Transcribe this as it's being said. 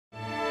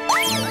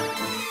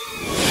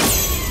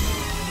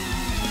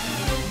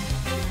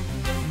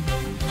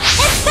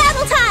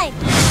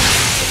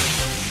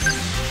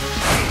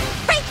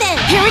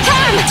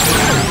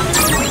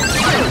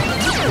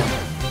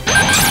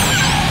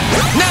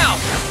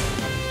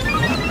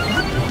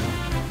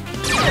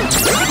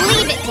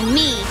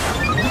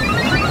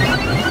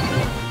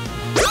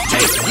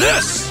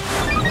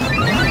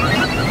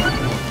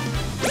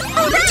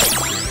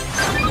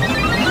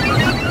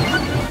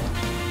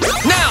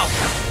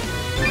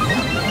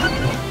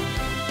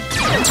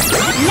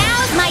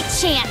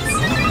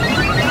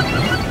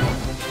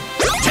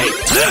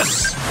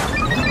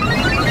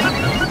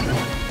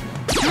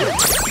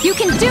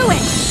can do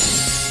it!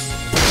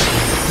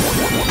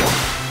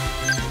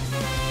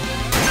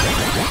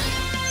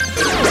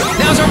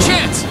 Now's our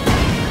chance!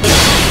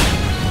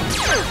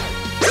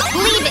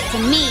 Leave it to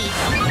me!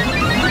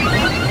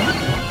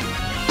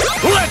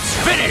 Let's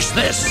finish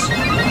this!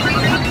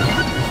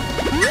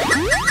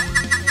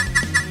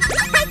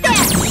 Right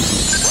there!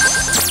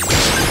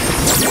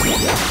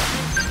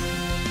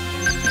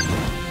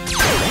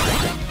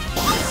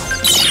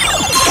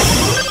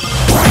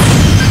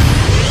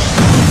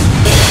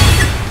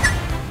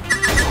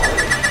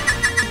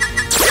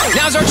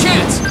 Now's our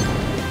chance!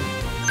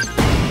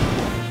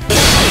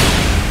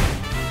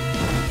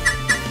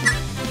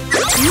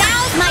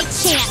 Now's my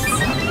chance!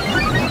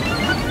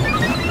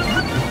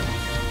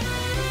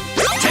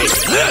 Take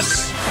this!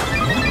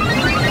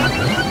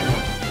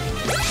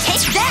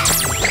 Take that!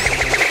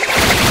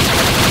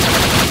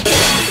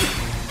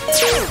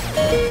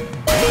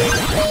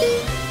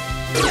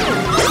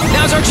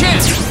 Now's our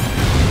chance!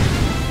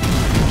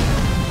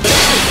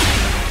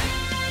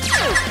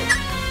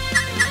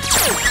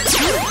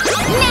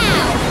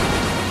 Now!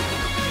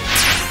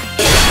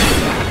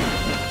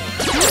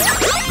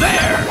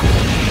 There!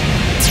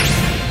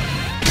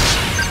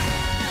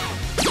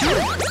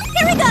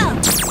 Here we go!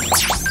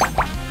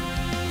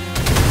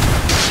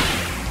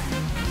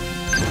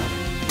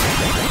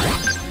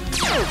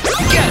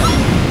 Get him!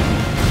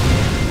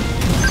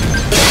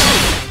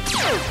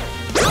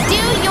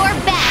 Do your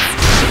best!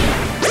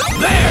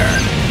 There!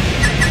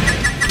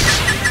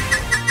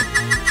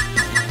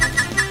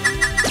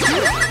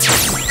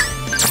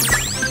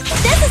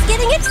 This is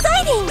getting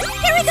exciting!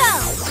 Here we go!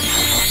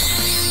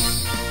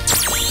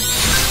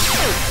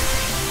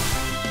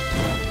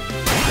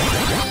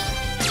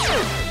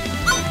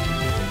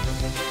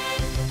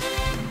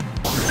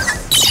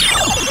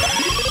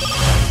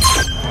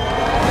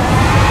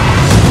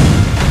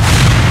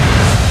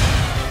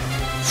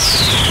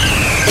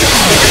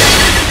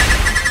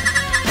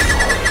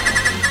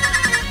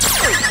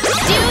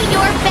 Do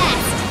your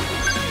best!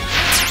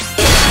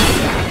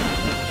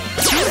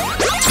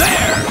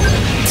 There!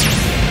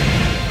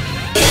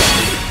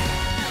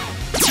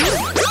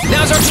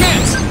 Now's our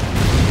chance!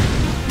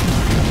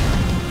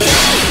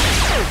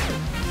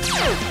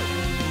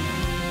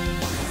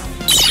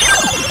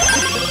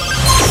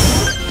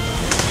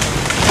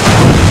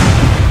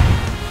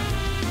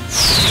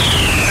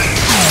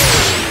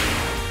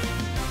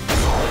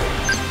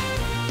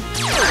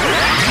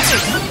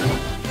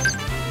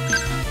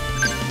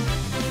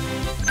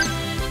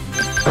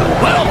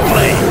 Well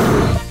played!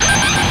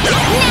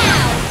 Now!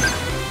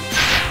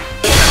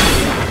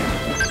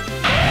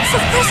 So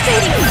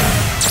frustrating!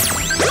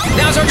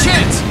 Now's our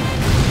chance!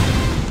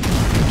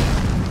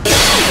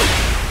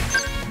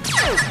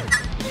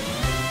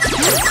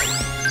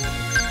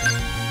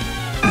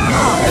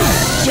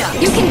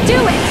 You can do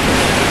it!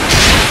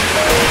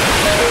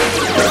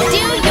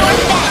 Do your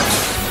best!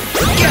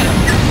 Get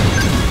him!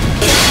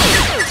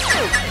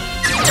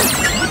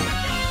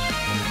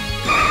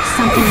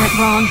 Something went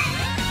wrong.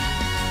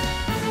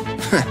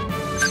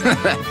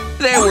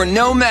 They were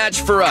no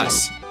match for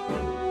us.